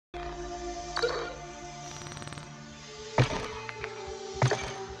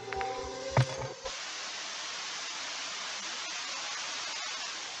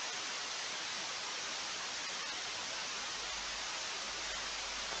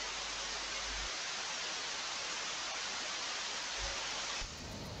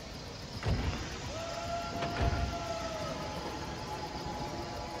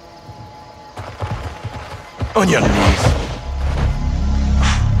On your knees.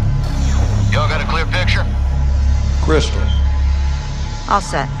 Y'all got a clear picture? Crystal. All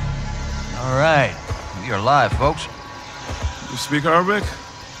set. All right. You're live, folks. You speak Arabic?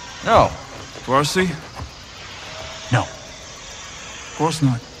 No. Farsi? No. Of course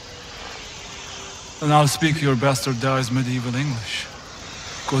not. Then I'll speak your bastardized medieval English.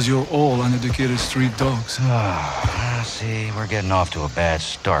 Because you're all uneducated street dogs. See, we're getting off to a bad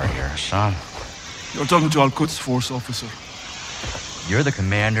start here, son. You're talking to Al-Quds Force officer. You're the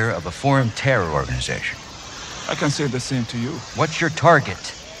commander of a foreign terror organization. I can say the same to you. What's your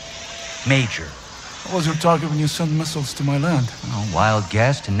target, Major? What was your target when you sent missiles to my land? Oh, wild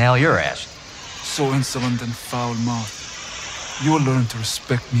guess to nail your ass. So insolent and foul-mouthed. You will learn to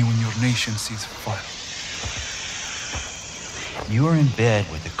respect me when your nation sees fire. You were in bed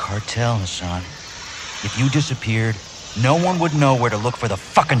with the cartel, Hassan. If you disappeared, no one would know where to look for the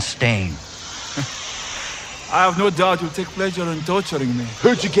fucking stain. I have no doubt you'll take pleasure in torturing me.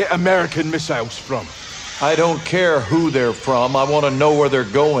 Who'd you get American missiles from? I don't care who they're from. I want to know where they're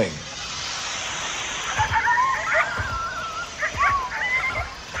going.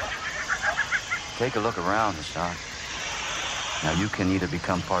 Take a look around, Hassan. Now you can either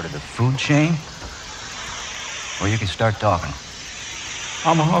become part of the food chain, or you can start talking.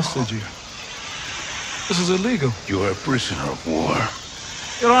 I'm a hostage here. This is illegal. You are a prisoner of war.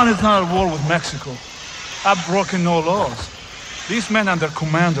 Iran is not at war with Mexico. I've broken no laws. These men and their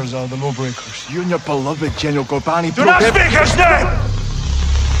commanders are the lawbreakers. You and your beloved General Gobani... Do not speak his name!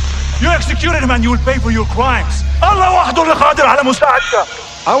 You executed him and you will pay for your crimes. Allah wahdu al-qadir ala musa'adka.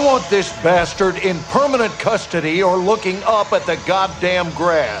 I want this bastard in permanent custody or looking up at the goddamn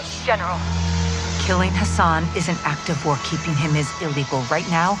grass. General, killing Hassan is an act of war. Keeping him is illegal. Right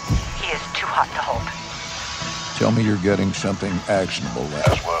now, he is too hot to hold. Tell me you're getting something actionable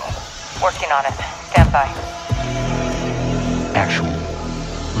as well. Working on it. Stand by. Actual.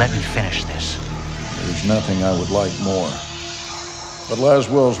 Let me finish this. There's nothing I would like more. But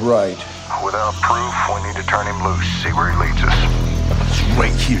Laswell's right. Without proof, we need to turn him loose, see where he leads us. It's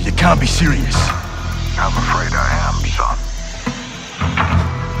right here. You can't be serious. I'm afraid I am, son.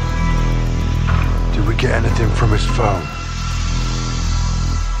 Did we get anything from his phone?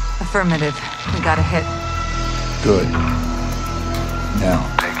 Affirmative. We got a hit. Good. Now.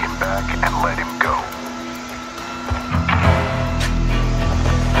 Take him back and let him go.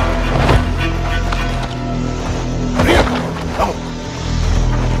 Hurry up. Oh.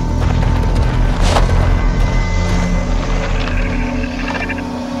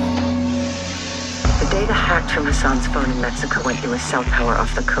 Data hacked from Hassan's phone in Mexico went through a cell tower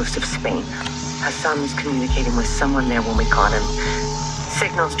off the coast of Spain. Hassan was communicating with someone there when we caught him.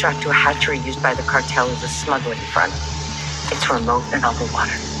 Signals tracked to a hatchery used by the cartel as a smuggling front. It's remote and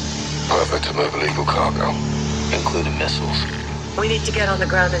underwater. Perfect to move illegal cargo, including missiles. We need to get on the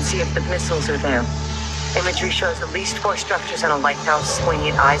ground and see if the missiles are there. Imagery shows at least 4 structures and a lighthouse. We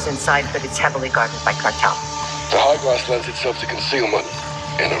need eyes inside, but it's heavily guarded by cartel. The high grass lends itself to concealment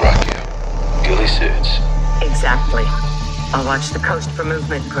in Iraqia. Ghillie suits. Exactly. I'll watch the coast for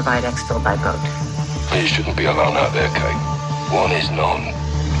movement and provide exfil by boat. You shouldn't be alone out there, Kate. One is none.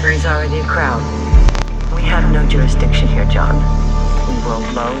 There's already a crowd. We have no jurisdiction here, John. We roll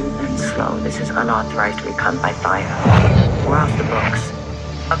low and slow. This is unauthorized recon by fire. We're off the books.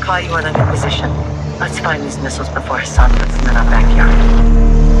 I'll call you when I'm in position. Let's find these missiles before Hassan puts them in our backyard.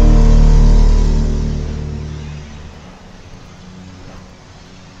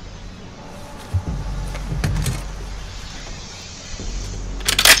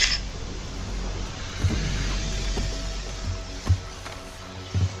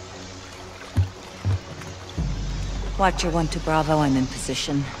 Watcher 1 to Bravo, I'm in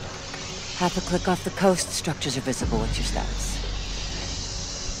position. Half a click off the coast, structures are visible. What's your status?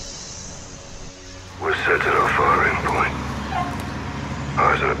 We're set at our firing point.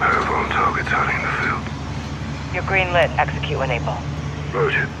 Eyes on a pair of armed targets hiding in the field. You're green lit. Execute when able.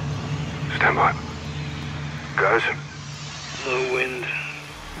 Roger. Stand by. Guys? Low wind,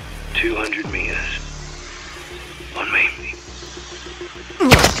 200 meters. On me.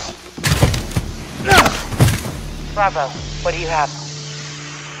 Bravo, what do you have?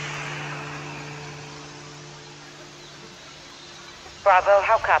 Bravo,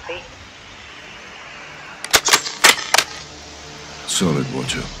 how copy? Solid,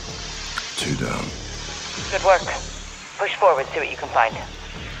 Watcher. 2 down. Good work. Push forward, see what you can find.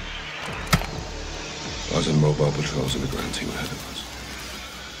 Eyes on mobile patrols in the ground team ahead of us.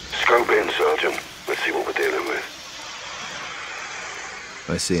 Scope in, Sergeant. Let's see what we're dealing with.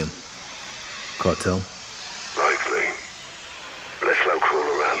 I see him. Cartel? Likely. Let's slow crawl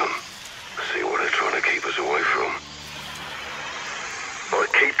around them. See what they're trying to keep us away from.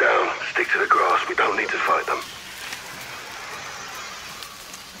 Stick to the grass. We don't need to fight them.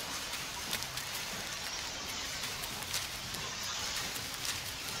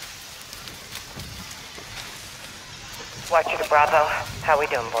 Watcher to Bravo. How we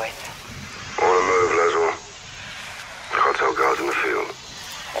doing, boys? On the move, Laswell. Cartel guards in the field.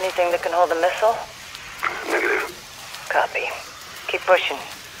 Anything that can hold a missile? Negative. Copy. Keep pushing.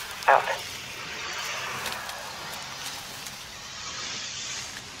 Out.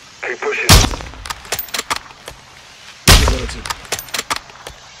 Keep pushing.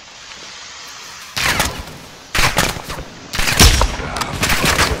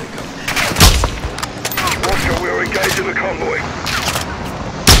 Watcher, we're engaged in the convoy.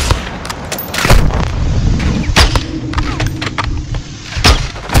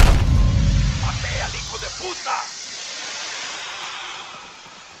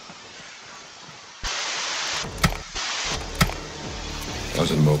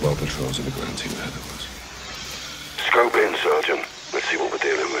 Those are the mobile patrols of the ground team ahead of us. Scope in, Sergeant. Let's see what we're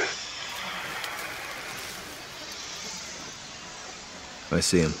dealing with. I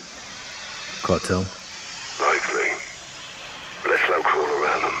see him. Cartel? Likely. Let's slow crawl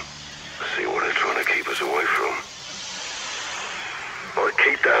around them. See what they're trying to keep us away from. Alright,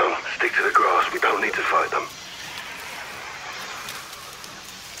 keep down. Stick to the grass. We don't need to fight them.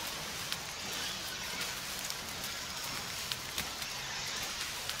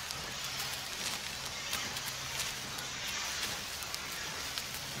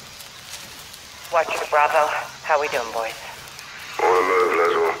 Watcher to Bravo. How we doing, boys? On the move,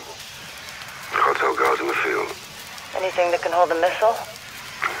 Laswell. Cartel guards in the field. Anything that can hold a missile?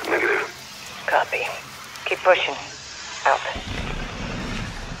 Negative. Copy. Keep pushing. Out.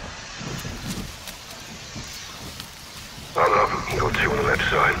 Hold up. We've got two on the left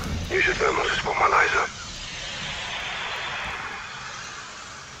side. Use your thermal to spot my laser.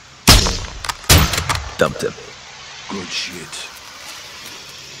 Dumped him. Good shit.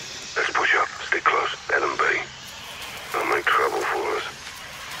 Let's push up. Stick close. Let them be. They'll make trouble for us.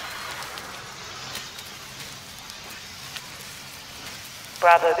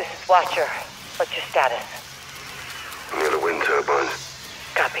 Bravo, this is Watcher. What's your status? Near the wind turbines.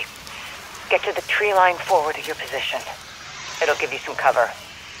 Copy. Get to the tree line forward of your position. It'll give you some cover.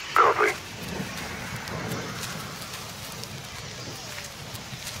 Copy.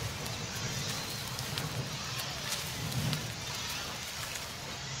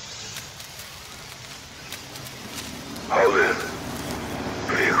 Hold it.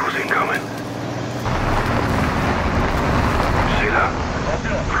 Vehicles incoming. See that?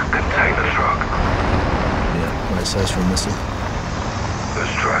 Container truck. Yeah, right size for a missile.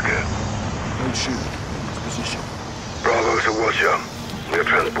 Let's track it. Don't shoot. Position. Bravo to Watcher. We have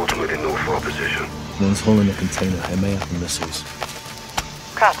transports moving north for our position. One's holding a container. It may have missiles.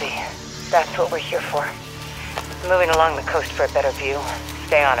 Copy. That's what we're here for. Moving along the coast for a better view.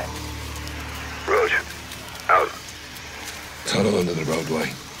 Stay on it. Roger. Out. Tunnel under the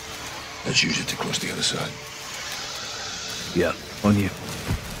roadway. Let's use it to cross the other side. Yeah, on you.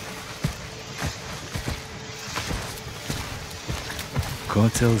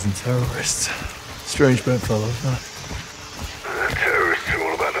 Cartels and terrorists. Strange bedfellows, huh? Terrorists are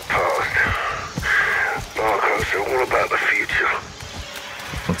all about the past. Narcos are all about the future.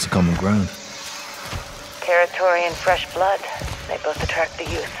 What's the common ground? Territory and fresh blood. They both attract the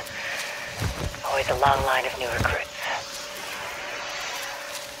youth. Always a long line of new recruits.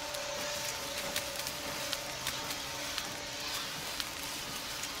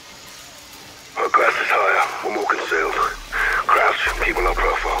 Our grass is higher. We're more concealed. Crouch. Keep a low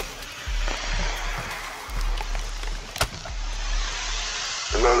profile.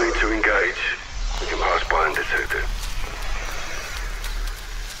 There's no need to engage. We can pass by undetected.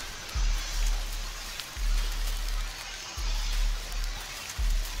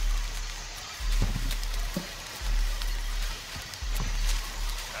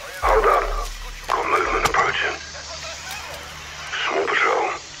 Hold up. Got movement approaching. Small patrol.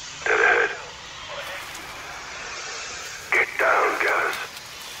 Dead ahead. Get down, guys.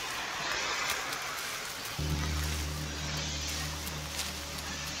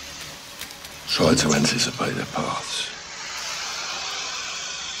 Try to anticipate their paths.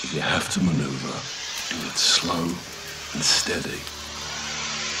 If you have to maneuver, do it slow and steady.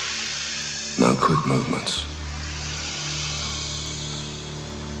 No quick movements.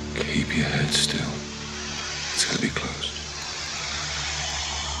 Keep your head still. It's gonna be close.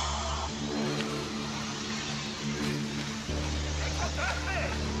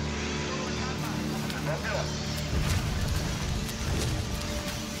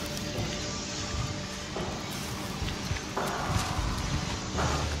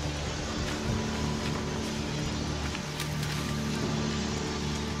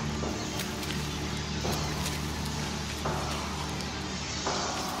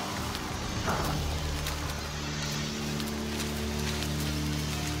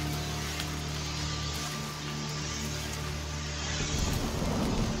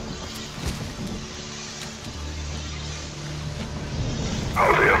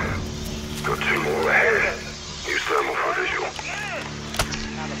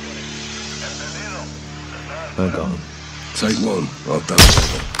 I got him. Take one. I've done it.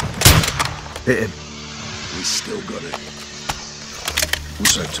 Hit him. He's still got it. We'll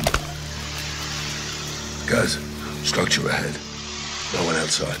save to move. Guys, structure ahead. No one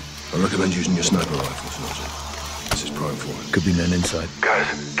outside. I recommend using your sniper rifles, Roger. This is prime for it. Could be men inside.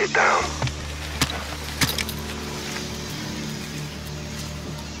 Guys, get down.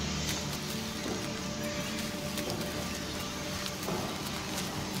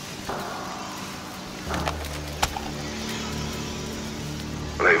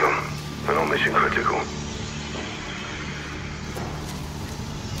 Leave them. They're not mission critical.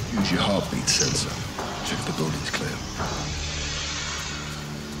 Use your heartbeat sensor. Check if the building's clear.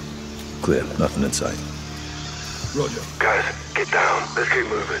 Clear. Nothing in sight. Roger. Guys, get down. Let's keep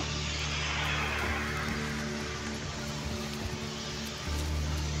moving.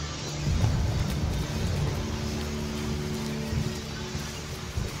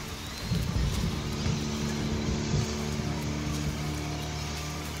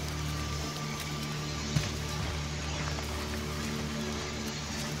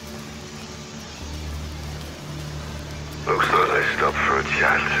 Looks like they stopped for a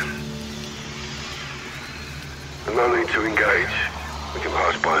chat. No need to engage. We can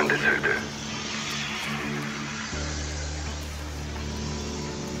pass by undetected.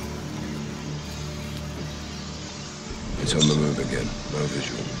 It's on the move again. No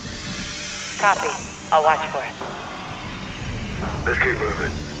visual. Copy. I'll watch for it. Let's keep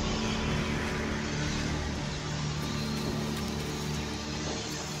moving.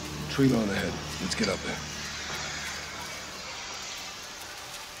 Tree line ahead. Let's get up there.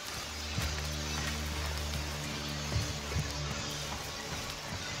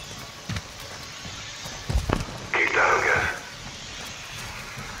 Keep down, guys.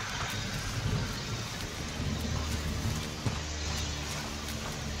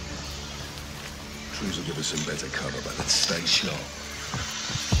 Trees will give us some better cover, but let's stay sharp.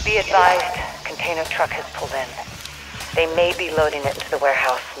 Be advised, container truck has pulled in. They may be loading it into the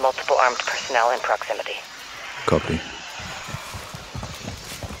warehouse. Multiple armed personnel in proximity. Copy.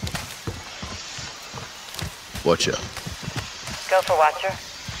 Watcher. Go for Watcher.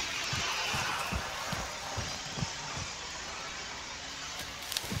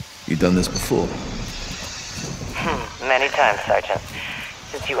 You done this before? Many times, Sergeant.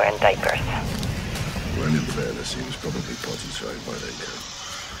 Since you were in diapers. When in fairness, he was probably potty trained by then, Kurt.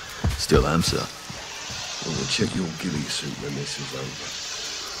 Still am, sir. Well, we'll check your ghillie suit when this is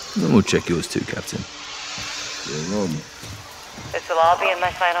over. And we'll check yours too, Captain. You're on. This will all be in my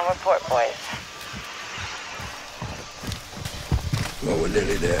final report, boys. Well, we're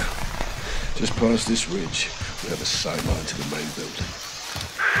nearly there. Just past this ridge, we have a sight line to the main building.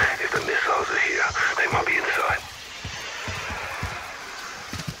 If the missiles are here, they might be inside.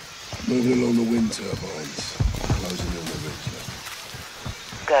 Moving along the wind turbines, closing in the ridge now.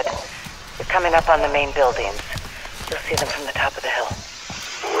 Good. We're coming up on the main buildings. You'll see them from the top of the hill.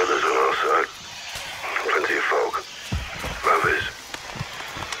 Weather's on our side. Plenty of fog. Rovers.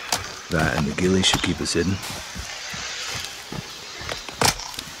 That and the ghillie should keep us hidden.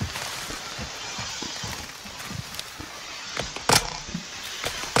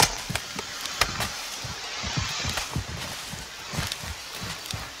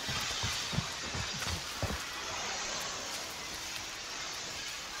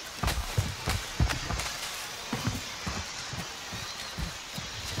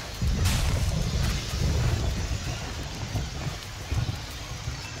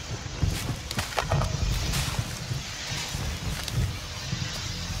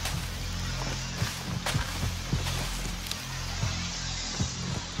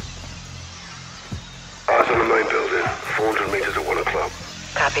 Eyes on the main building. 400 meters at 1 o'clock.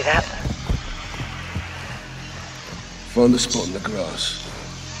 Copy that. Find a spot in the grass.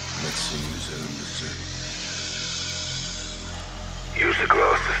 Let's see who's earned the suit. Use the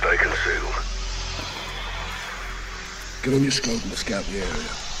glass to stay concealed. Get on your scope and scout the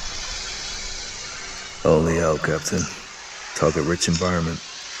area. Holy hell, Captain. Target-rich environment.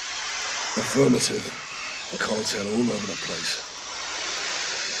 Affirmative. Cartel all over the place.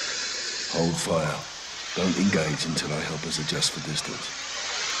 Hold fire. Don't engage until I help us adjust for distance.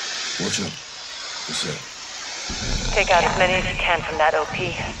 Watch up. What's that? Take out as many as you can from that OP.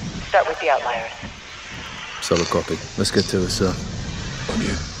 Start with the outliers. Solid copy. Let's get to it, sir. On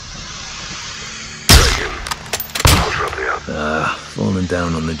you. Take him. I'll drop the out. Falling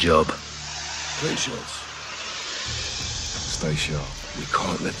down on the job. Clean shots. Stay sharp. We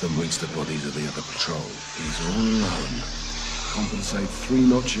can't let them reach the bodies of the other patrol. He's all alone. Compensate 3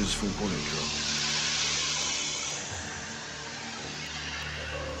 notches for bullet drop.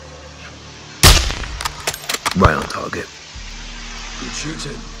 Right on target. Good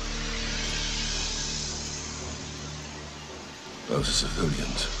shooting. Those are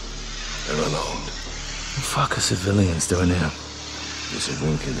civilians. They're unarmed. What the fuck are civilians doing here? It's a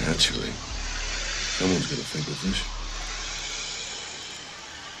working hatchery. Someone's got to feed the fish.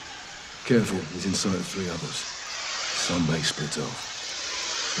 Careful, he's in sight of 3 others. Some may split off.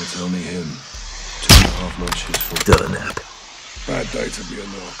 It's only him. 2.5 notches for Durnap. bad day to be a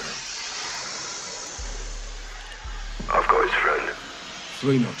narco. I've got his friend.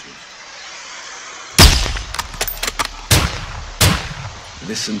 3 notches.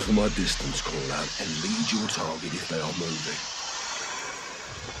 Listen for my distance call out and lead your target if they are moving.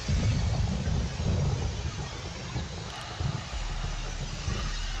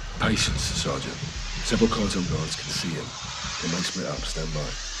 Patience, Sergeant. Several cartel guards can see him. They may split up. Stand by.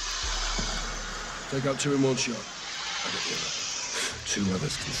 Take out 2 in one shot. I get the other. 2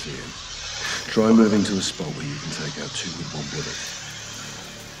 others can see him. Try moving to a spot where you can take out 2 with 1 bullet.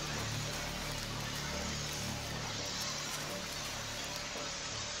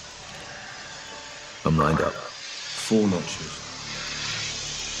 I'm lined up. 4 notches.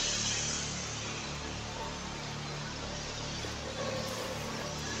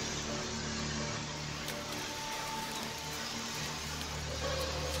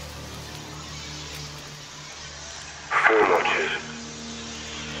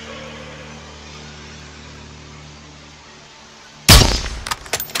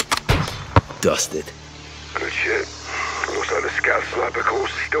 Dusted. Good shit. Looks like the scout sniper course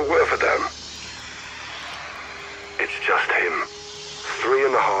is still worth a damn. It's just him.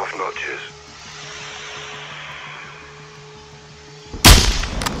 3.5 notches.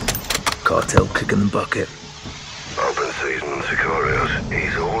 Cartel kicking the bucket. Open season on Sicarios.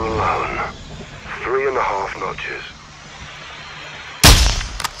 He's all alone. 3.5 notches.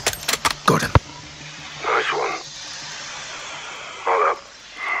 Got him. Nice one. Hold up.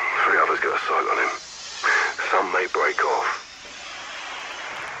 3 others got a sight on him. Some may break off.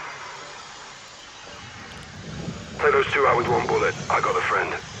 Take those 2 out with 1 bullet. I got a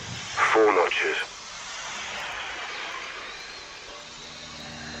friend. 4 notches.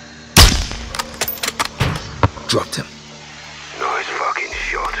 Dropped him. Nice fucking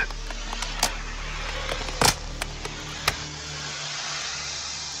shot.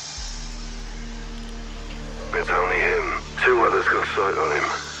 It's only him. 2 others got sight on him.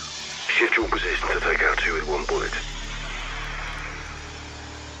 Shift your position to take out 2 with 1 bullet.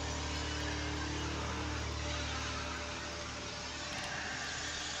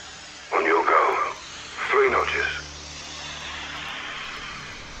 On your go. 3 notches.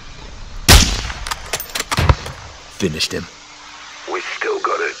 Finished him. We still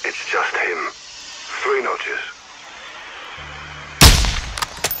got it. It's just him. 3 notches.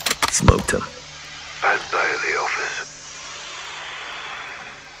 Smoked him. Bad day at the office.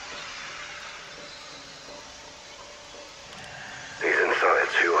 He's inside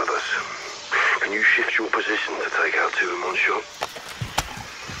 2 others. Can you shift your position to take out 2 in 1 shot?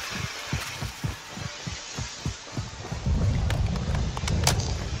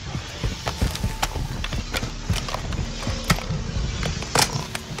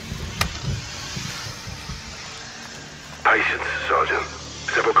 Patience, Sergeant.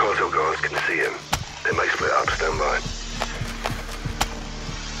 Several cartel guards can see him. They may split up. Stand by.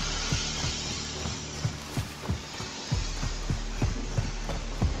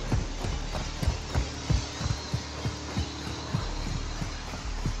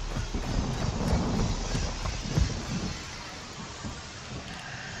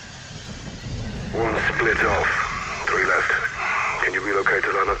 One split off. 3 left. Can you relocate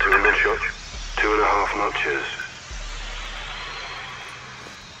to line up 2 in 1 shot? 2.5 notches.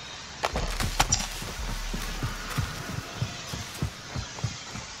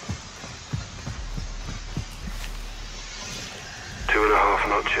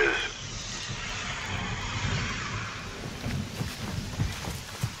 Notches.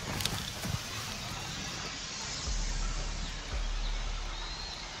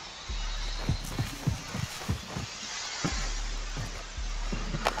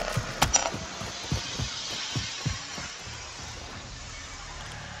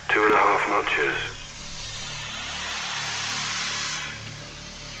 Two and a half notches.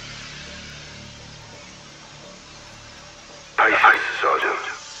 Patience, Sergeant.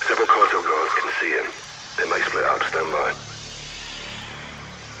 Several cartel guards can see him. They may split up. Stand by.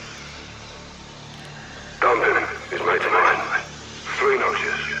 Dump him. He's made to mine. 3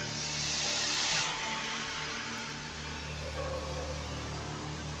 notches.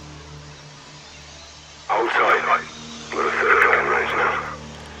 Hold tight. We're a 3rd guy in range now.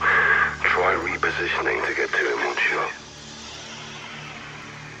 Try repositioning to get to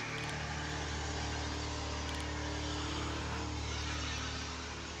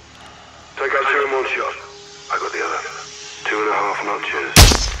notches.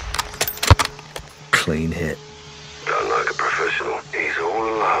 Clean hit. Done like a professional. He's all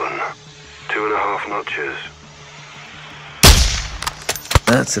alone. 2.5 notches.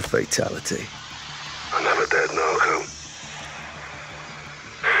 That's a fatality. Another dead narco.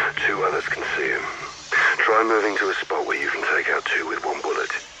 2 others can see him. Try moving to a spot where you can take out 2 with 1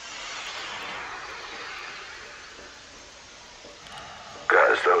 bullet.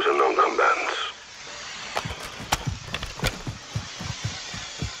 Guys, those are non-combatants.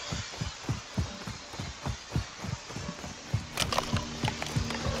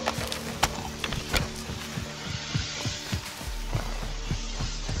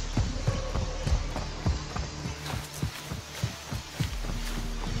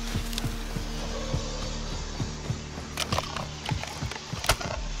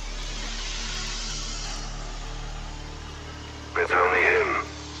 It's only him.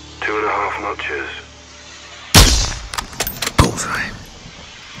 2.5 notches. Bullseye.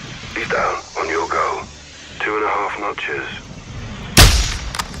 He's down. On your go. 2.5 notches.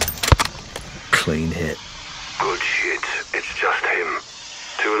 Clean hit. Good shit. It's just him.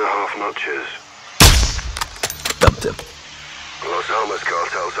 2.5 notches. Dumped him. Los Alamos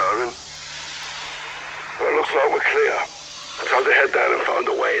cartel siren. Well, looks like we're clear. Time to head down and find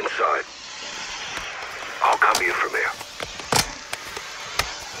a way inside. I'll cover you from here.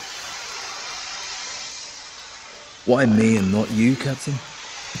 Why me and not you, Captain?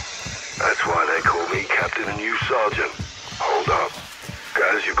 That's why they call me Captain and you Sergeant. Hold up.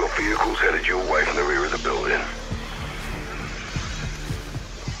 Guys, you've got vehicles headed your way from the rear of the building.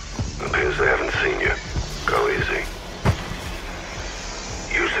 Appears they haven't seen you. Go easy.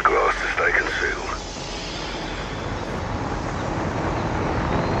 Use the glass to stay concealed.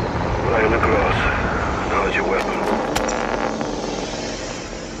 Lay in the grass. Hide your weapon.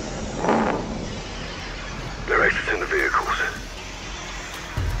 They're exiting the vehicles.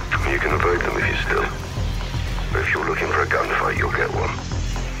 You can avoid them if you're still. But if you're looking for a gunfight, you'll get one.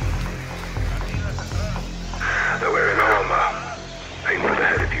 They're wearing armor. Aim for the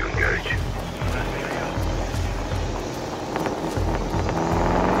head if you engage.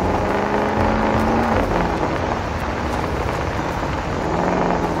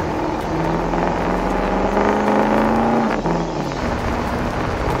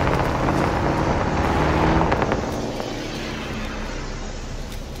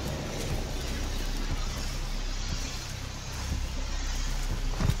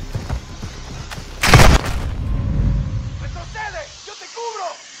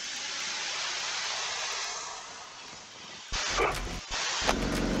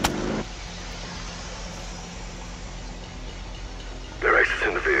 They're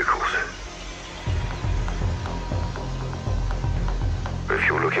exiting the vehicles. If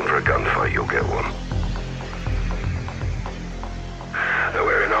you're looking for a gunfight, you'll get one. They're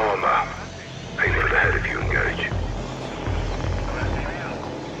wearing armor. Aim for the head if you engage.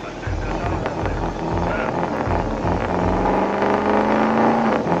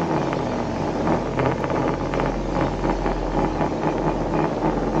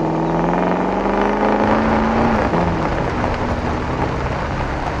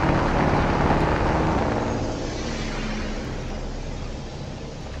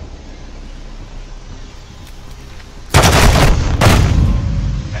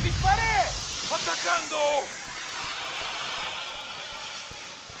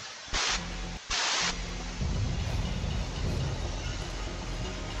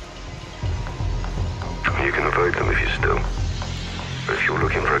 You can avoid them if you're still. But if you're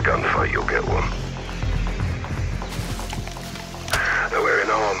looking for a gunfight, you'll get one. They're wearing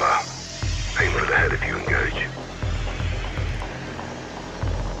armor. Aim for the head if you engage.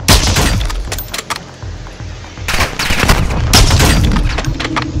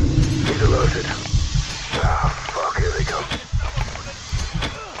 He's alerted. Ah, fuck, here they come.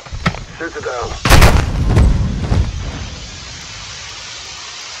 Shoot it down.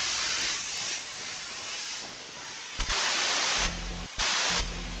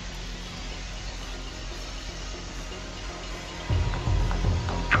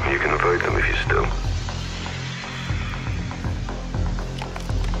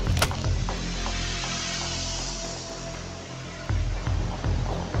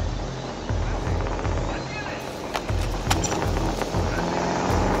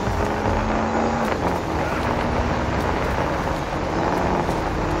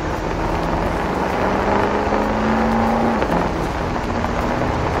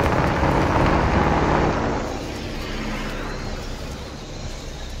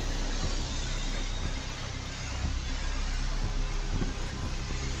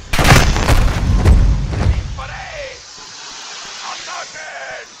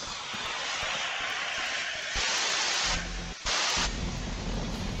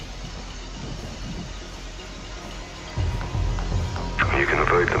 You can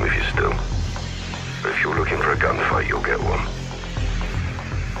avoid them if you're still. But if you're looking for a gunfight, you'll get one.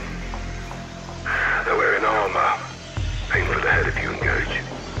 They're wearing armor. Aim for the head if you engage.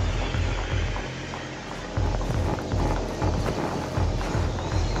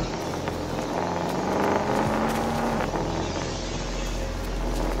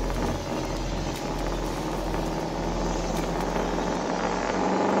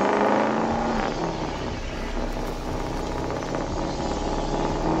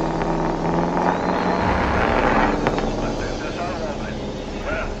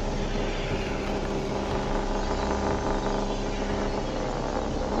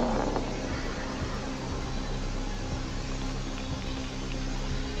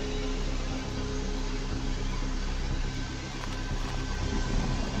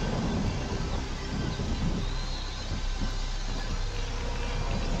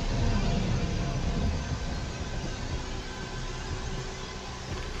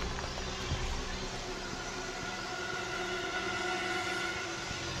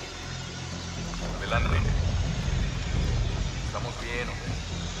 Estamos bien,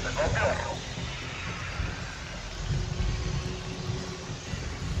 ¿ok?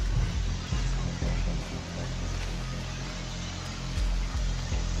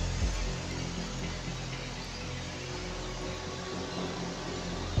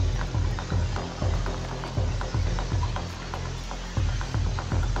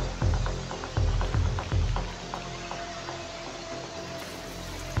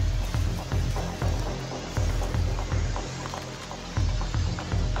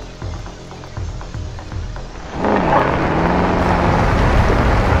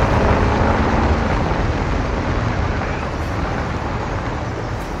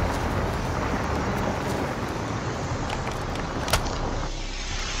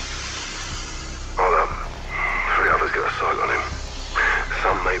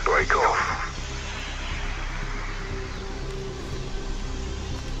 Break off.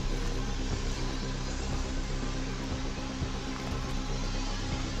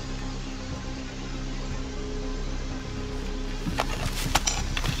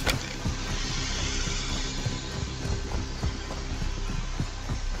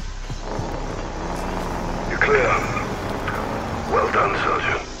 You're clear. Well done,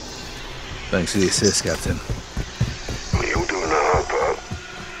 Sergeant. Thanks for the assist, Captain. You're doing the hard part.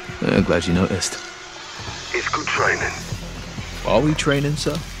 I'm glad you noticed. It's good training. Are we training,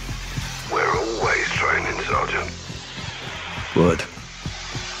 sir? We're always training, Sergeant. Word.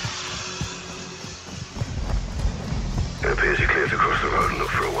 It appears you cleared across the road and look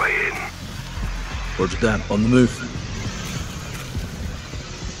for a way in. Roger that. On the move.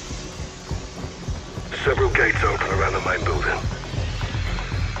 Several gates open around the main building.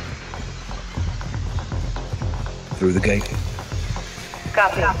 Through the gate.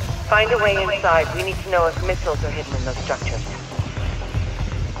 Copy. Find a way inside. We need to know if missiles are hidden in those structures.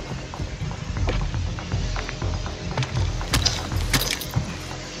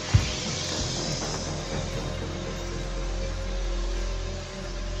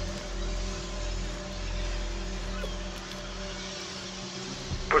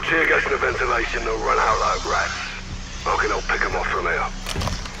 Put tear gas in the ventilation, they'll run out like rats. I can help pick them off from here.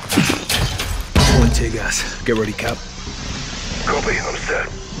 Point tear gas. Get ready, Cap. Copy, I'm set.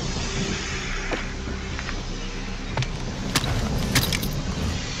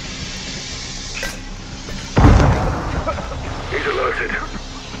 He's alerted.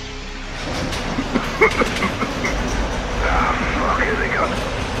 Ah, fuck, here they come.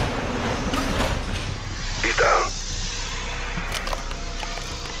 He's down.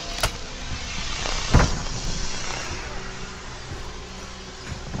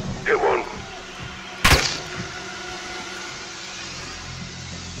 Hit one.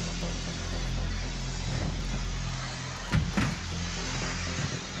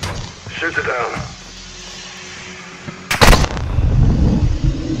 Shoot it down.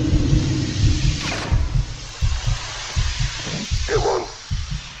 Hit one.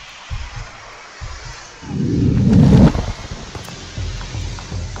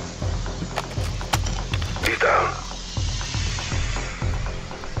 He's down.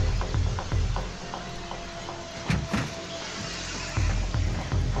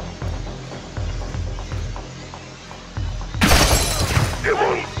 Hit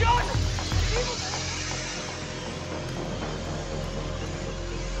one.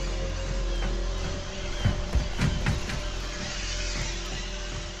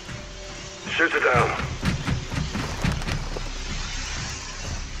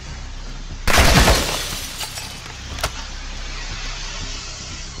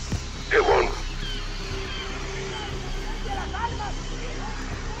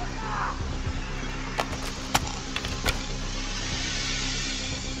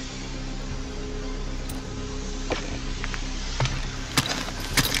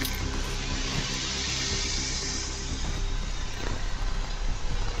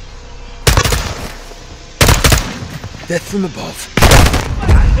 Death from above.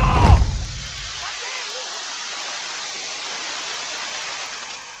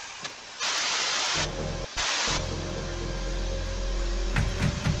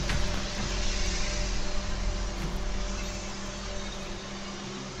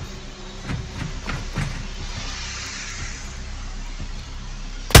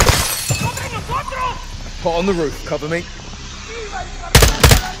 Pot on the roof, cover me.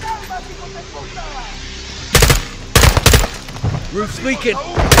 Roof's leaking.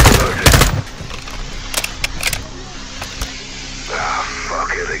 Ah,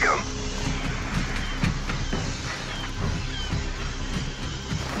 fuck, here they come.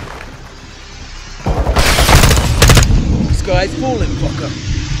 Sky's falling, fucker.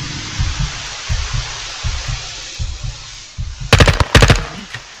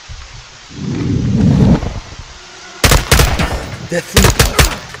 Death from above.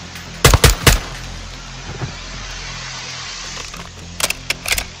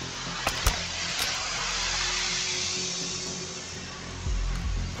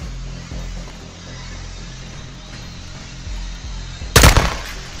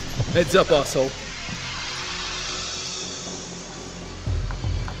 Heads up, asshole.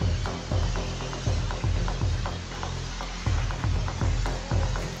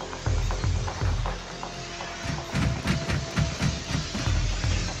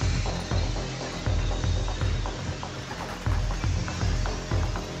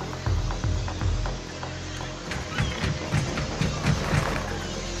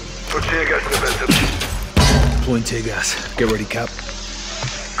 Put tear gas in the vent. Deploying tear gas. Get ready, Cap.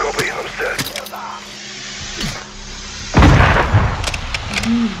 Copy, I'm set.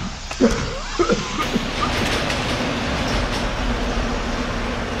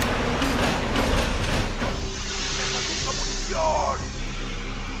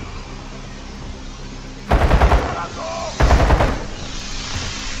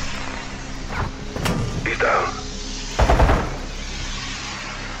 He's down.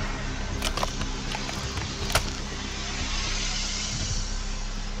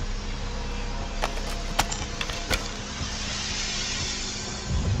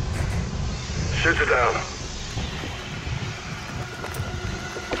 Shoot it down.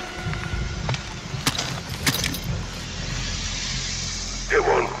 Hit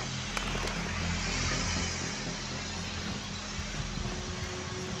one.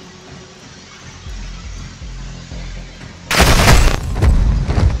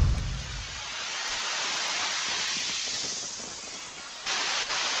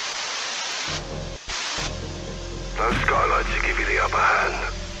 Those skylights should give you the upper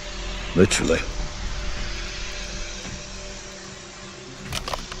hand. Literally.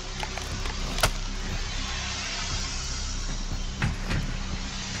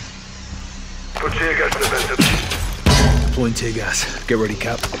 Put tear gas in the vent. Deploying tear gas. Get ready,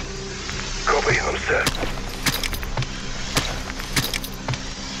 Cap. Copy, I'm set.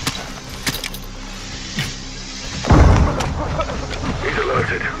 He's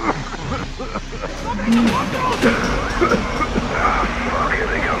alerted. Ah, fuck, here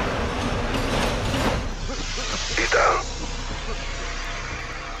they come. He's down.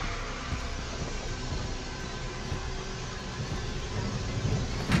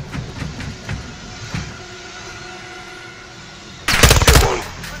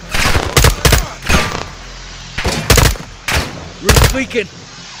 Roof's leaking.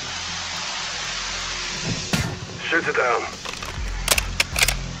 Shoot it down.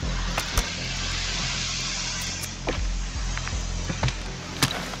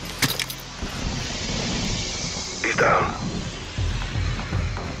 He's down.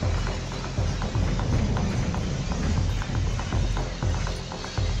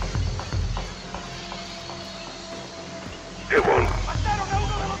 Hit one.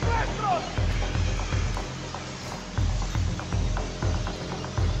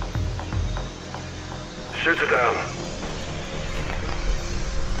 Shoot it down.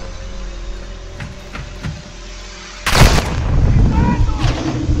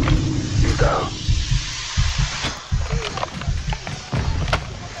 He's down.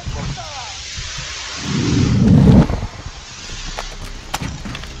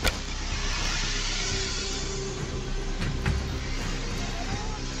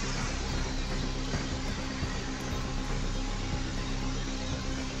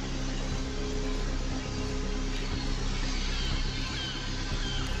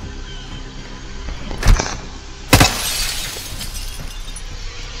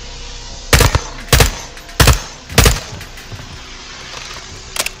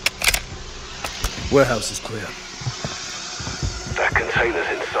 Warehouse is clear. That container's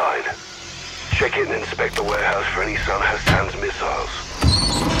inside. Check it and inspect the warehouse for any Sun has missiles.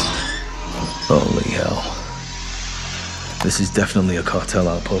 Holy hell. This is definitely a cartel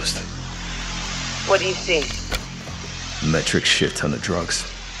outpost. What do you see? Metric shit ton of drugs.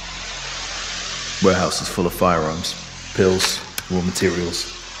 Warehouse is full of firearms, pills, raw materials.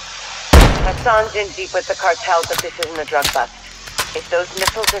 Hassan's in deep with the cartel, but this isn't a drug bust. If those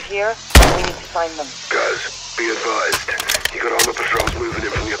missiles are here, we need to find them. Guys, be advised. You got armor patrols moving in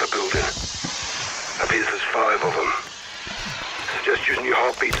from the other building. Appears there's 5 of them. Suggest using your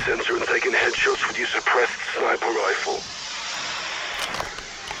heartbeat sensor and taking headshots with your suppressed sniper rifle.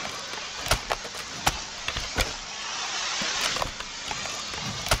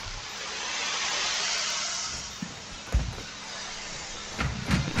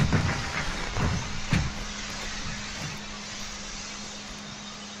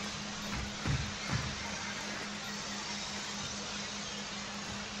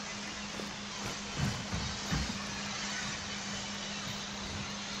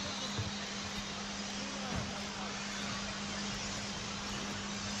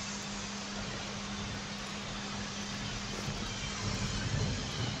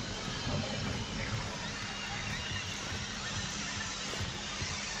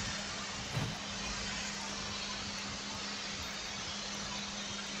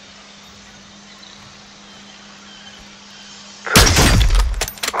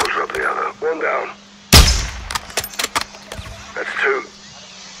 One down. That's 2.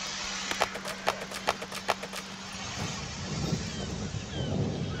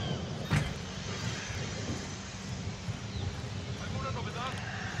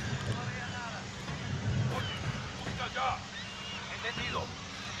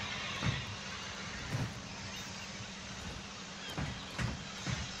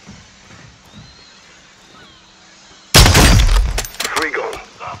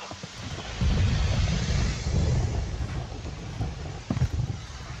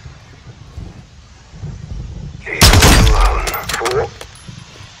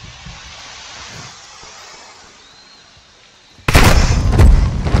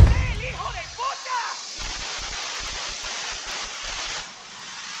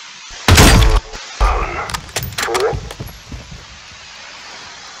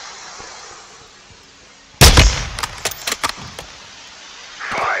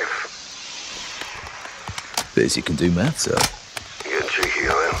 Biz, you can do math, sir. You getting cheeky,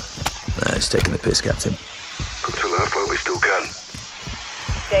 I am. Nah, it's taking the piss, Captain. Up till that point, we still can.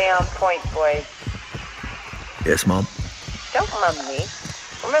 Stay on point, boys. Yes, Mom? Don't mum me.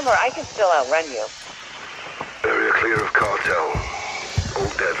 Remember, I can still outrun you. Area clear of cartel. All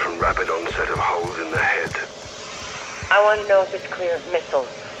dead from rapid onset of holes in the head. I want to know if it's clear of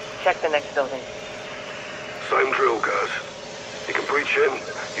missiles. Check the next building. Same drill, guys. You can breach in,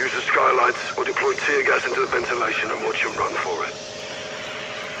 use the skylights, or deploy tear gas into the ventilation and watch them run for it.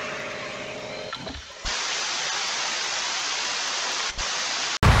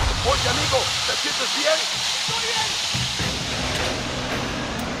 Oye, amigo, ¿te sientes bien? ¡Estoy bien!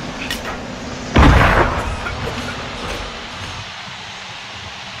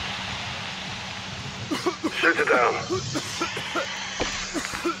 Shoot it down.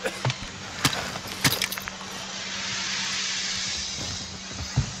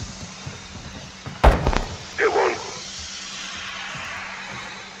 Hit one.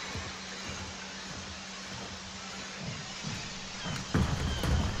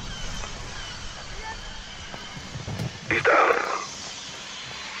 He's down.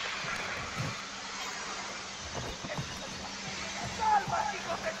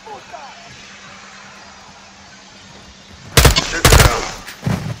 Shoot it down.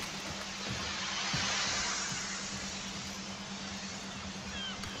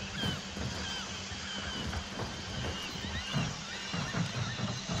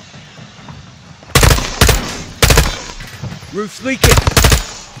 Roof's leaking.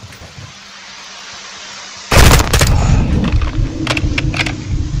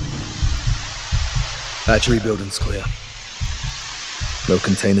 Hatchery building's clear. No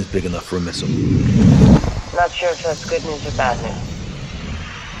container's big enough for a missile. Not sure if that's good news or bad news.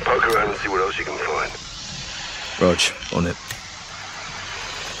 Poke around and see what else you can find. Rog, on it.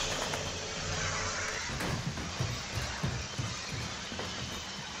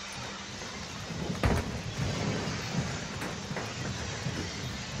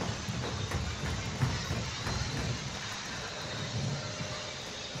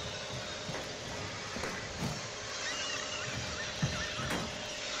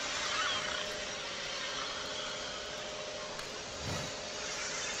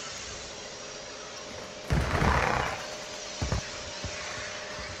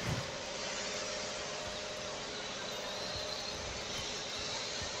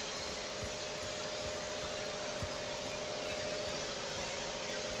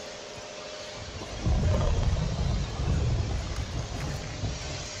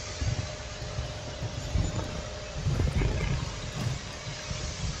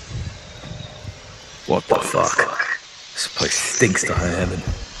 What the fuck? This place stinks to high heaven.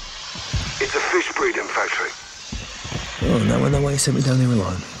 It's a fish breeding factory. Oh, no wonder why you sent me down there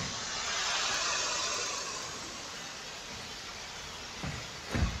alone.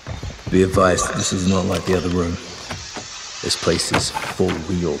 Be advised, this is not like the other room. This place is for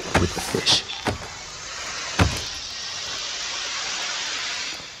real with the fish.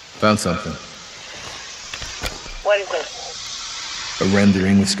 Found something. What is it? A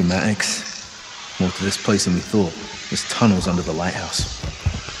rendering with schematics. More to this place than we thought. There's tunnels under the lighthouse.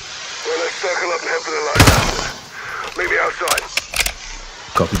 Well, let's circle up and head for the lighthouse. Meet me outside.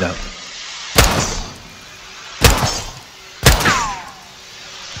 Copy that.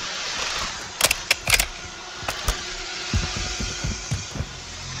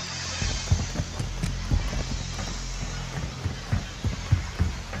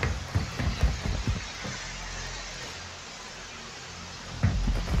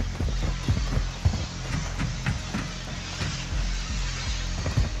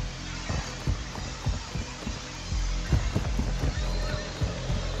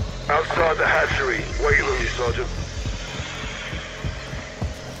 Outside the hatchery, waiting on you, Sergeant.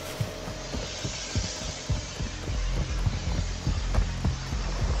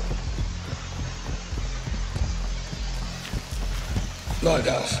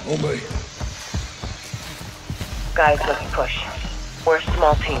 Lighthouse, on me. Guys, let's push. We're a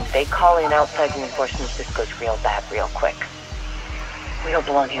small team. They call in outside reinforcements. This goes real bad real quick. We don't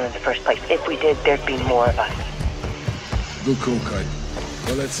belong here in the first place. If we did, there'd be more of us. Good call, Kate.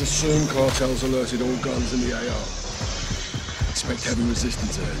 Well, let's assume cartels alerted all guns in the AR. Expect heavy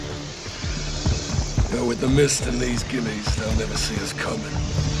resistance ahead. You know, with the mist and these gillies, they'll never see us coming.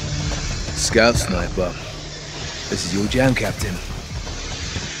 Scout sniper. This is your jam, Captain.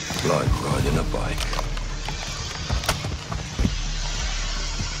 Like riding a bike.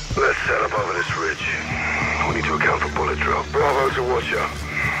 Let's set up over this ridge. We need to account for bullet drop. Bravo to Watcher.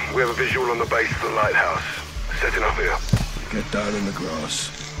 We have a visual on the base of the lighthouse. Setting up here. Get down in the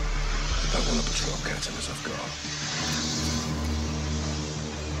grass. I don't want a patrol catching us off guard.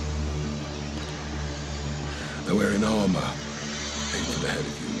 They're wearing armor. Aim for the head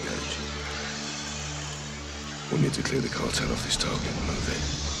if you engage. We need to clear the cartel off this target and move in.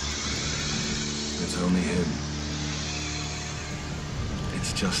 It's only him.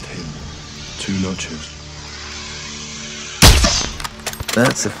 It's just him. 2 notches.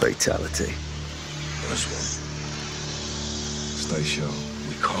 That's a fatality. First one. Stay sharp.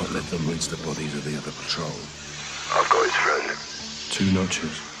 We can't let them rinse the bodies of the other patrol. I've got his friend. 2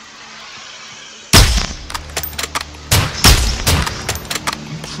 notches.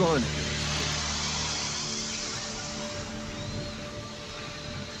 You trying to get us?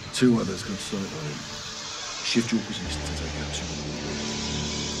 2 others got sight on him. Shift your position to take out 2 of them.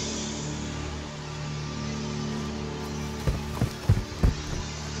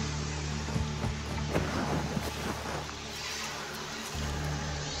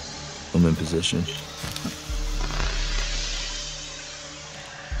 I'm in position.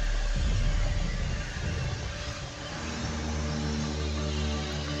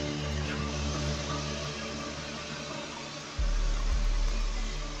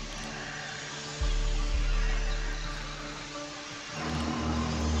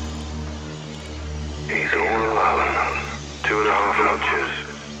 He's all alone. 2.5 notches.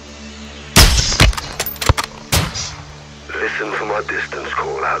 Listen for my distance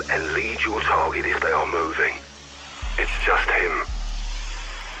call out and lead your target if they are moving. It's just him.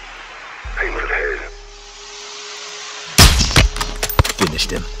 Aim for the head.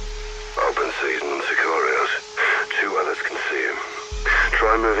 Finished him. Open season on Sicarios. 2 others can see him.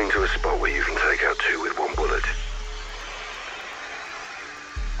 Try moving to a spot where you can take out 2 with 1 bullet.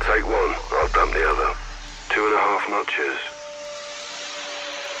 Take 1, I'll dump the other. 2.5 notches.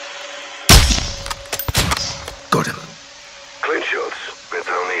 Got him. Clean shots. It's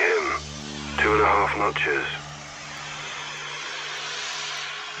only him. 2.5 notches.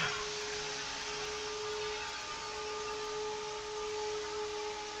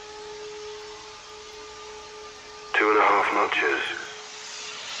 Notches.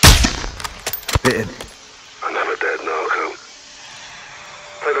 Hit him. Another dead narco.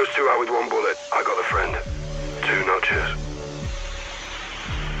 Take those 2 out with 1 bullet. I got a friend. 2 notches.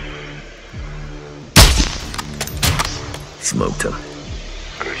 Smoked him.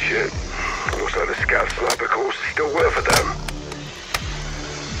 Good shit. Looks like the scout sniper course is still worth a damn.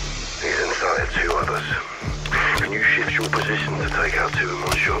 He's inside 2 others. Can you shift your position to take out 2 in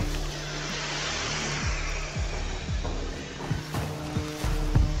 1 shot?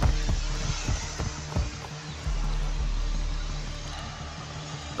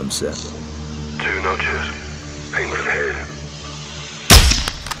 I'm set. 2 notches. Aim for the head.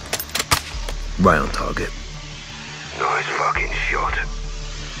 Right on target. Nice fucking shot.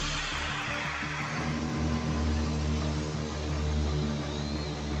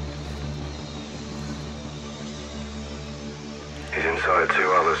 He's inside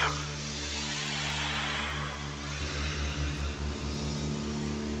 2 others.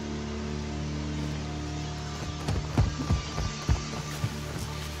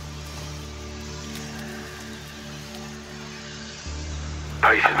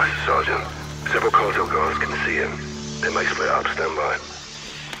 Patience, Sergeant. Several cartel guards can see him. They may split up. Stand by.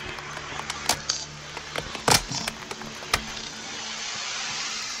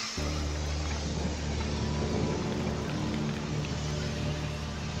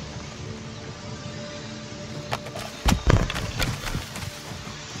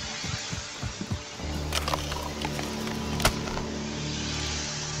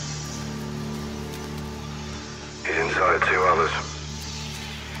 He's inside 2 others.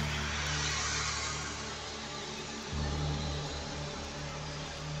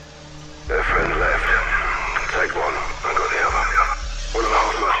 Their friend left. Take one. I got the other.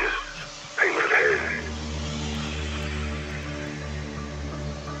 1.5 notches. Aim for the head.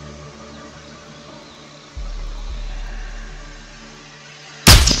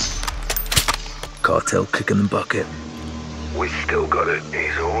 Cartel kicking the bucket. We still got it.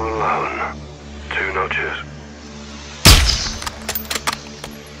 He's all alone. 2 notches.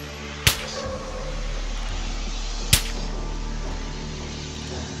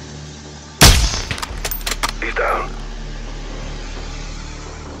 He's down.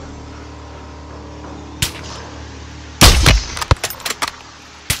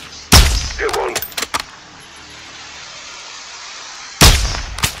 Hit one.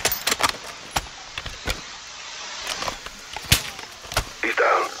 He's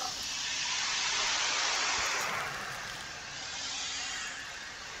down.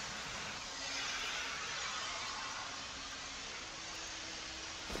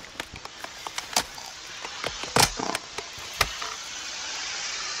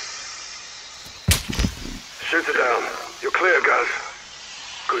 Shoot it down. You're clear, guys.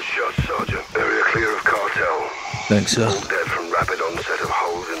 Good shot, Sergeant. Area clear of cartel. Thanks, sir. All dead from rapid onset of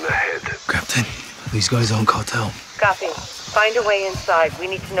holes in the head. Captain, these guys aren't cartel. Copy. Find a way inside. We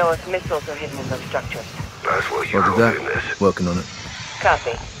need to know if missiles are hidden in those structures. That's what you Roger call that. doing this. Working on it.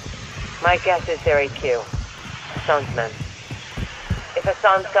 Copy. My guess is they're AQ. Hassan's men. If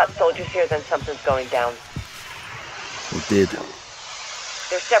Hassan's got soldiers here, then something's going down. Or did.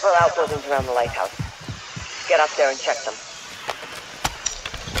 There's several outbuildings around the lighthouse. Get up there and check them.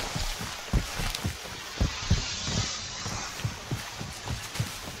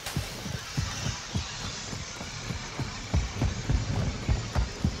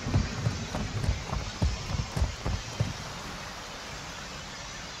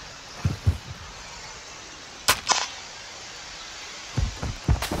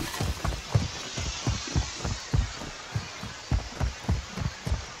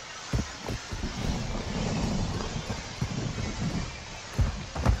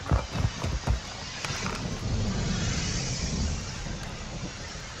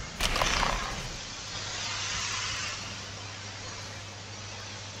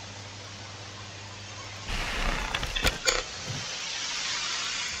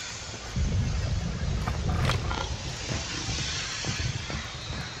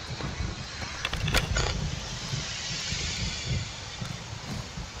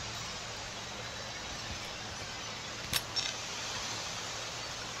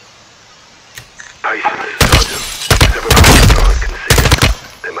 Patience, Sergeant. Several guys can see it.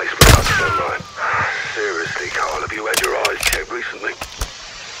 They may split up. Stand by. Seriously, Carl, have you had your eyes checked recently?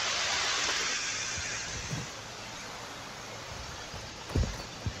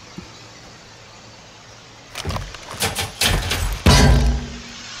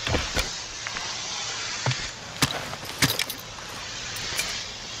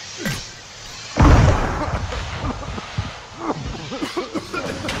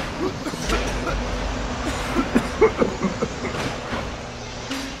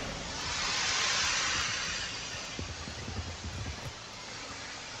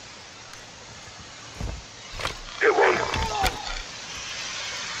 Hit one.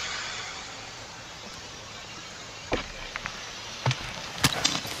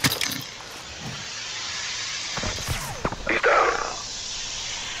 He's down.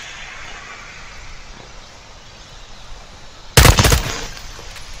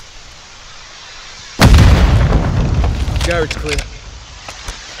 Garage clear.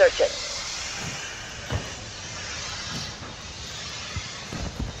 Search it.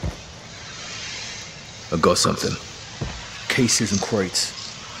 I got something. Cases and crates.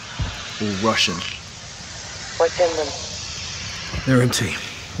 All Russian. What's in them? They're empty.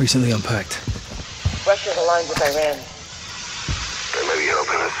 Recently unpacked. Russia's aligned with Iran. They may be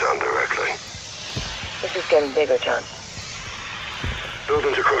helping us indirectly. This is getting bigger, John.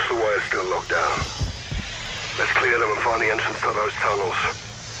 Buildings across the way are still locked down. Let's clear them and find the entrance to those tunnels.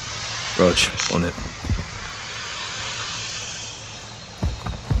 Rog, on it.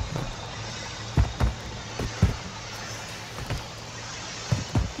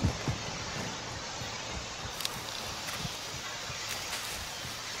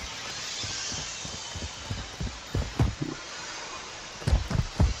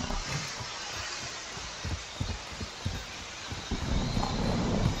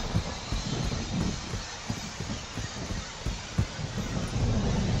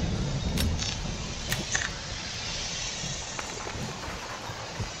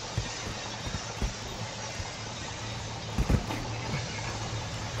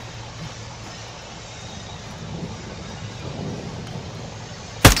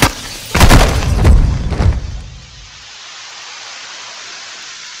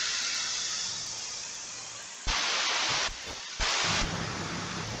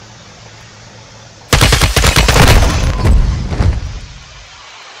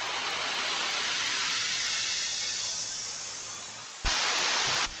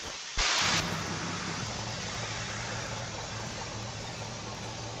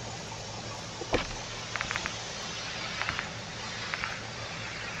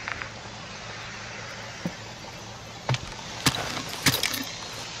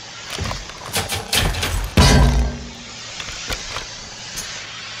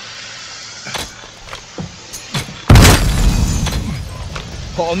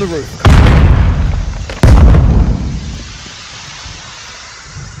 Pot on the roof.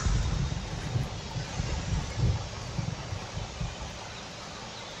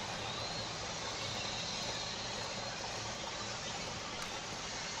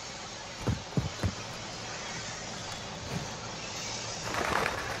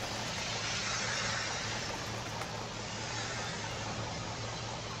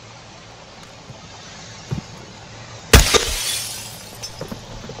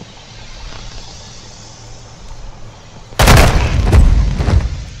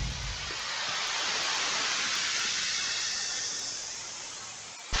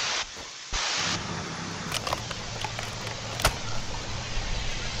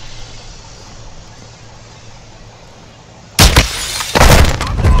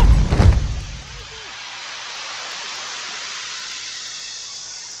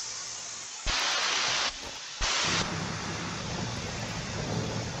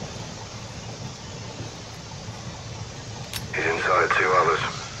 He's inside 2 others.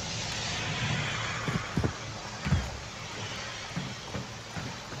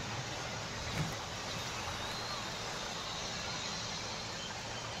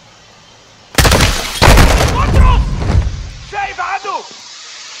 شايف عدو.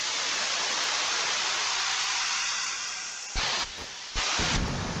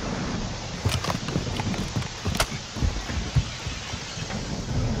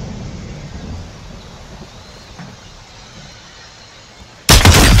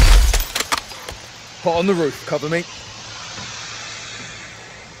 Pot on the roof. Cover me.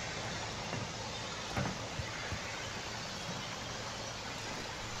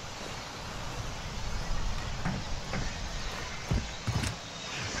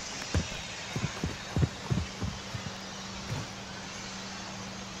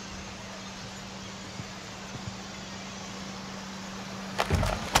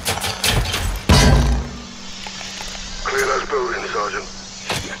 Clear those buildings, Sergeant.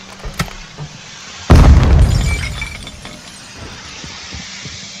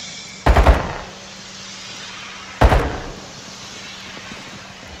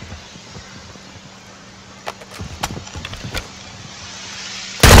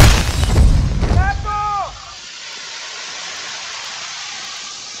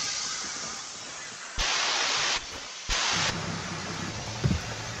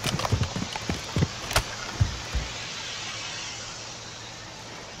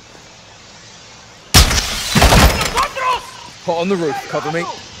 Pot on the roof. Cover me.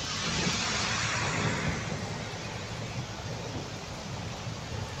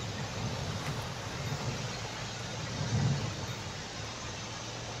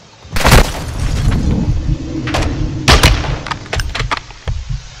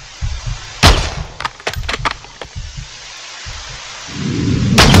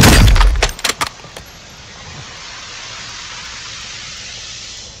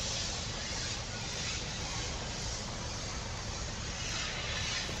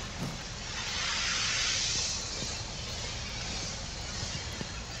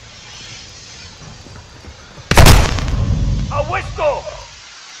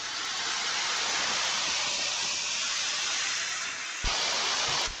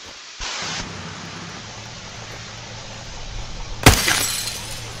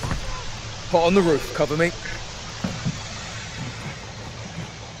 Hot on the roof, cover me.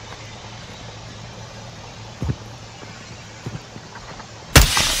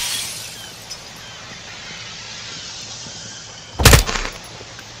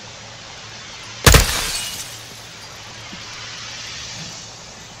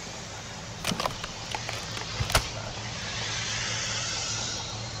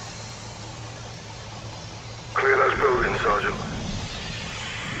 Clear those buildings, Sergeant.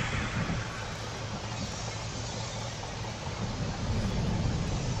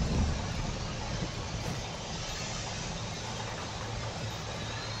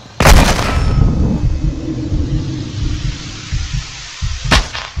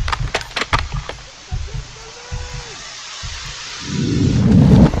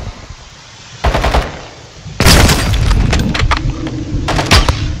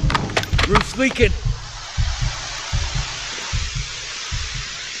 Roof's leaking.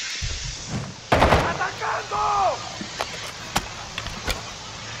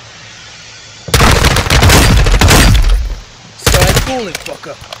 Sky's falling,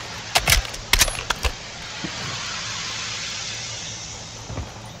 fucker.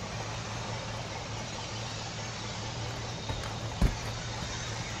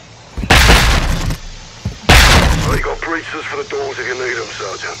 Well, you got breaches for the doors if you need them,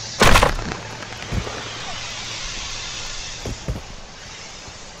 Sergeant.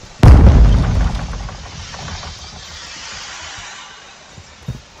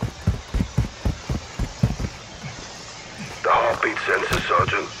 The heartbeat sensor,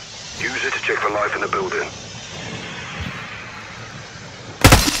 Sergeant. Use it to check for life in the building.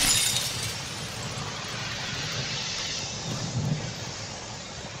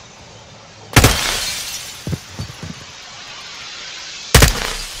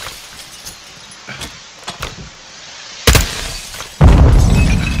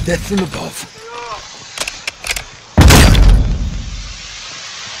 Death from above.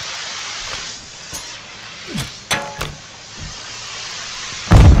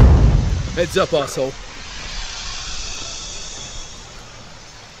 Heads up, asshole.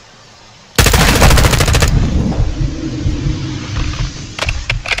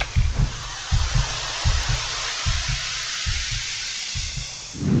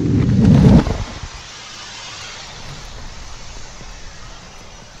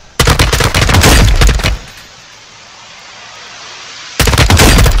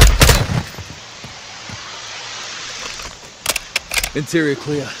 Interior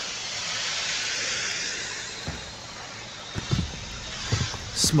clear.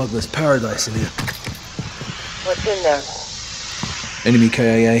 Smuggler's paradise in here. What's in there? Enemy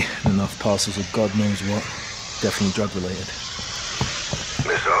KIA and enough parcels of God knows what. Definitely drug related.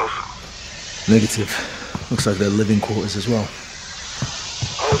 Missiles? Negative. Looks like they're living quarters as well.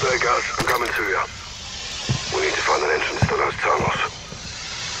 Hold there, guys. I'm coming to you. We need to find an entrance to those tunnels.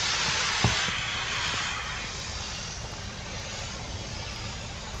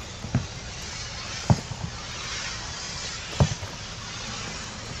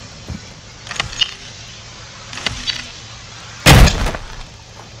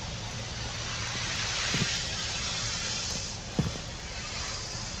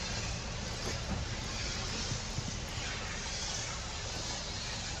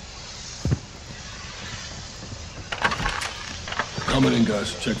 Coming in,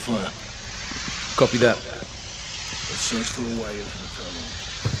 guys. Check fire. Copy that. Let's search for a way into the tunnel.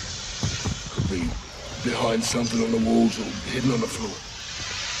 Could be behind something on the walls or hidden on the floor.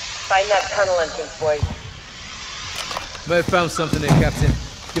 Find that tunnel entrance, boys. May have found something there, Captain.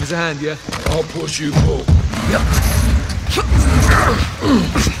 Give us a hand, yeah? I'll push you, Paul. Yep.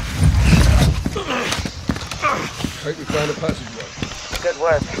 Think we found a passageway. Good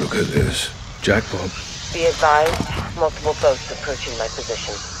work. Look at this. Jackpot. Be advised, multiple boats approaching my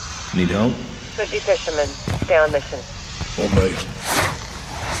position. Need help? Could be fishermen. Stay on mission. On me.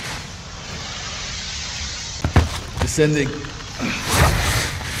 Descending.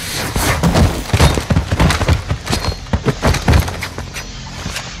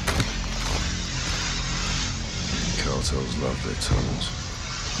 Cartels love their tunnels.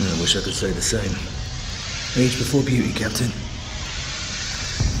 I wish I could say the same. Age before beauty, Captain.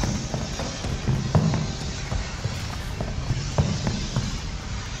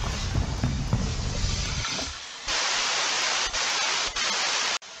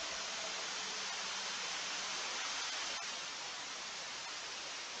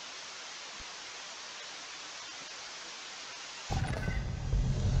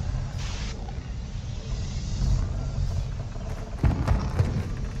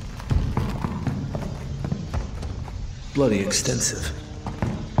 Bloody extensive.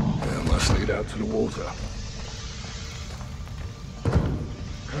 Yeah, must lead out to the water.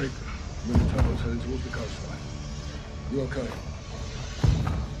 Kate, I'm in the tunnels heading towards the coastline. You okay?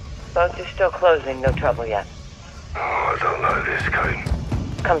 Boats are still closing, no trouble yet. Oh, I don't know this,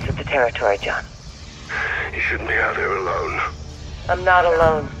 Kate. Comes with the territory, John. You shouldn't be out there alone. I'm not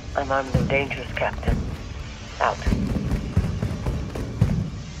alone. I'm armed and dangerous, Captain. Out.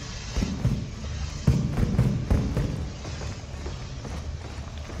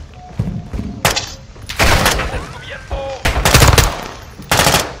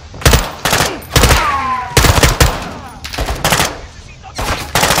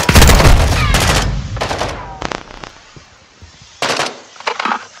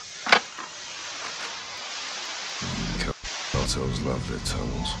 Cartels love their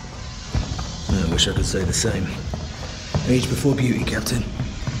tunnels. I wish I could say the same. Age before beauty, Captain.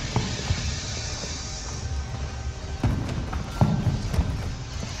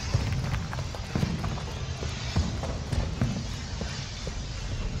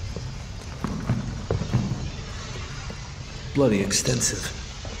 Bloody extensive.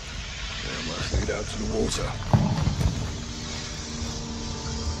 Yeah, must lead out to the water.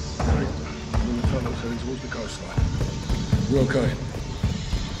 Right, I'm in the tunnels heading towards the coastline. You okay?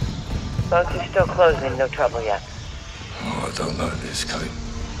 Boats are still closing, no trouble yet. Oh, I don't like this, Kate.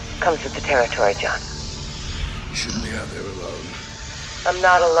 Comes with the territory, John. You shouldn't be out there alone. I'm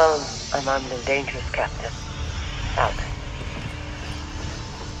not alone. I'm armed and dangerous, Captain. Out.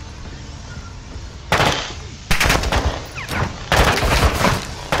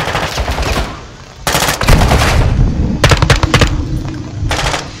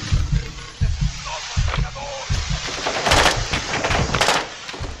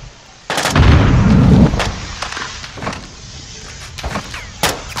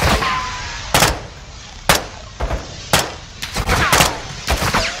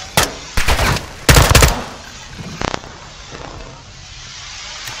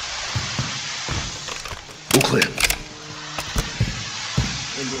 All clear.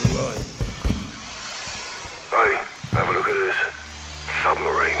 End of the line. Hey, have a look at this.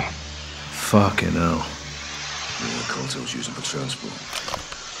 Submarine. Fucking hell. Yeah, the cartel's using for transport.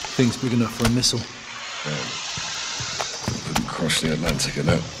 Thing's big enough for a missile. Couldn't cross the Atlantic in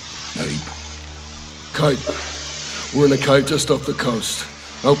that. Ape. Kate, we're in a cave just off the coast.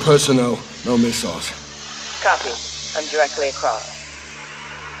 No personnel, no missiles. Copy. I'm directly across.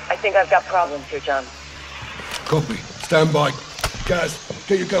 I think I've got problems here, John. Copy. Stand by. Gaz,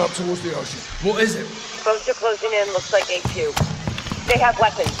 get your gun up towards the ocean. What is it? Boats are closing in, looks like A2. They have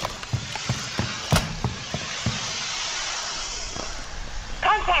weapons.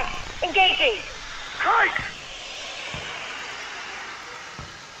 Contact! Engaging! Kate!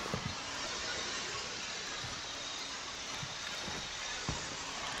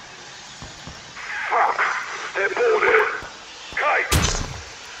 Fuck! They're boarded! Kate!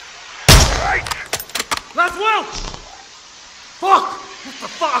 Kate! Laswell! Fuck! What the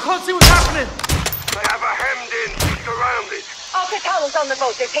fuck? I can't see what's happening! They have her hemmed in. She's surrounded. All Catalans on the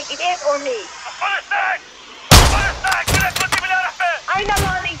boat. They're taking it or me. أين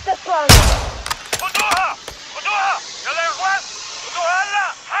مالي تسلم؟ خدوها! خدوها! يلا يا اخوان! خدوها هلا!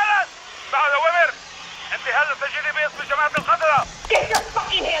 حالا! بعد اوامر! انت هلا سجلي باسم جماعة الخضراء! Get your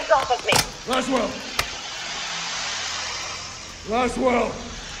fucking hands off of me! Laswell! Laswell!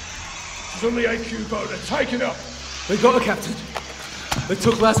 She's on the AQ boat. They're taking her. They got her, Captain. They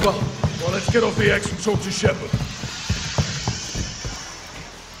took Laswell. Well, let's get off the X and talk to Shepard.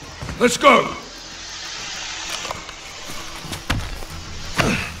 Let's go!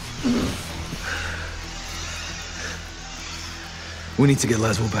 We need to get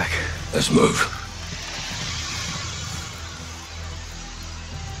Laswell back. Let's move.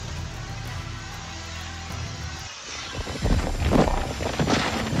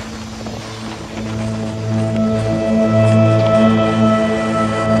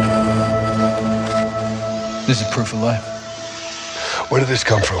 This is proof of life. Where did this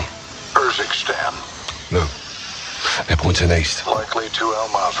come from? Urzikstan. No. They're pointing east. Likely to El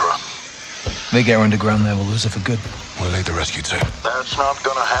Mazra. They get her underground there, we'll lose her for good. We'll lead the rescue team. That's not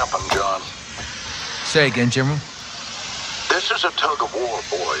gonna happen, John. Say again, General. This is a tug of war,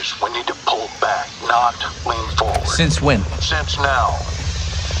 boys. We need to pull back, not lean forward. Since when? Since now.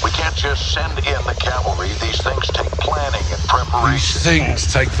 We can't just send in the cavalry. These things take planning and preparation. These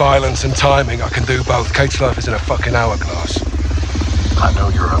things take violence and timing. I can do both. Kate's life is in a fucking hourglass. I know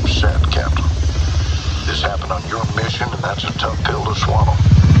you're upset, Captain. This happened on your mission, and that's a tough pill to swallow.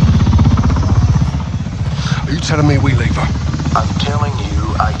 Are you telling me we leave her? I'm telling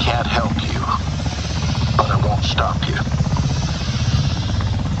you I can't help you, but I won't stop you.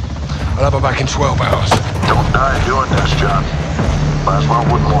 I'll have her back in 12 hours. Don't die doing this, John. Laswell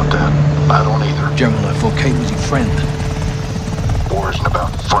wouldn't want that. I don't either. General, I thought Kate was your friend. War isn't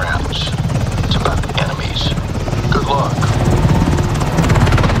about friends. It's about enemies. Good luck.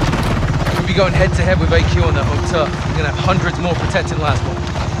 We'll be going head-to-head with AQ on that hotel. We're gonna have hundreds more protecting Laswell.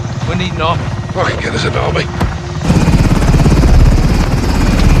 We need an army. I can get us an army.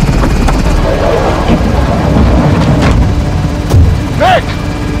 Nick!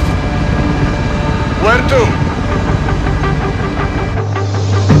 Where to?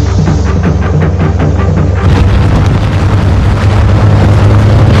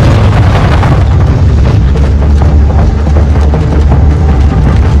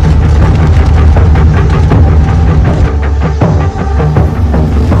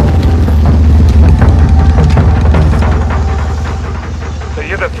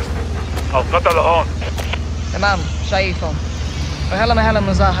 القتل هون. تمام شايفهم. وهلا ما هلا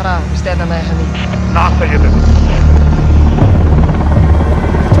مظاهرة مستعدة ما يهمني. نعم سيدتي.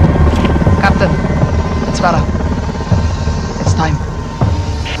 Captain, it's Farah. It's time.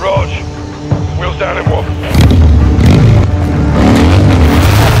 Raj, wheels down and walk.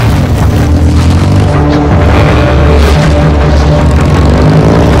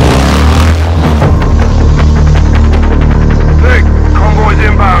 Nick, convoy's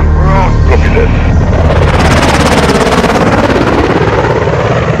inbound. We're on. Copy this.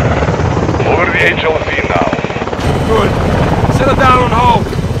 Over to the HLV now. Good. Settle down on hold.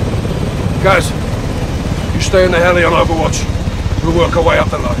 Guys, you stay in the heli on Overwatch. We'll work our way up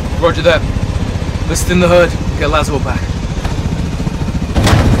the line. Roger that. List in the hood. Get Laswell back.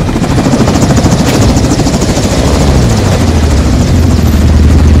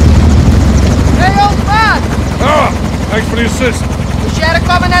 Hey, old man! Ah! Thanks for the assist. We share a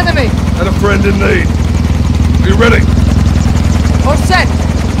common enemy. And a friend in need. Are you ready? All set.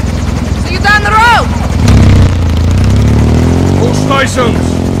 See you down the road! All stations!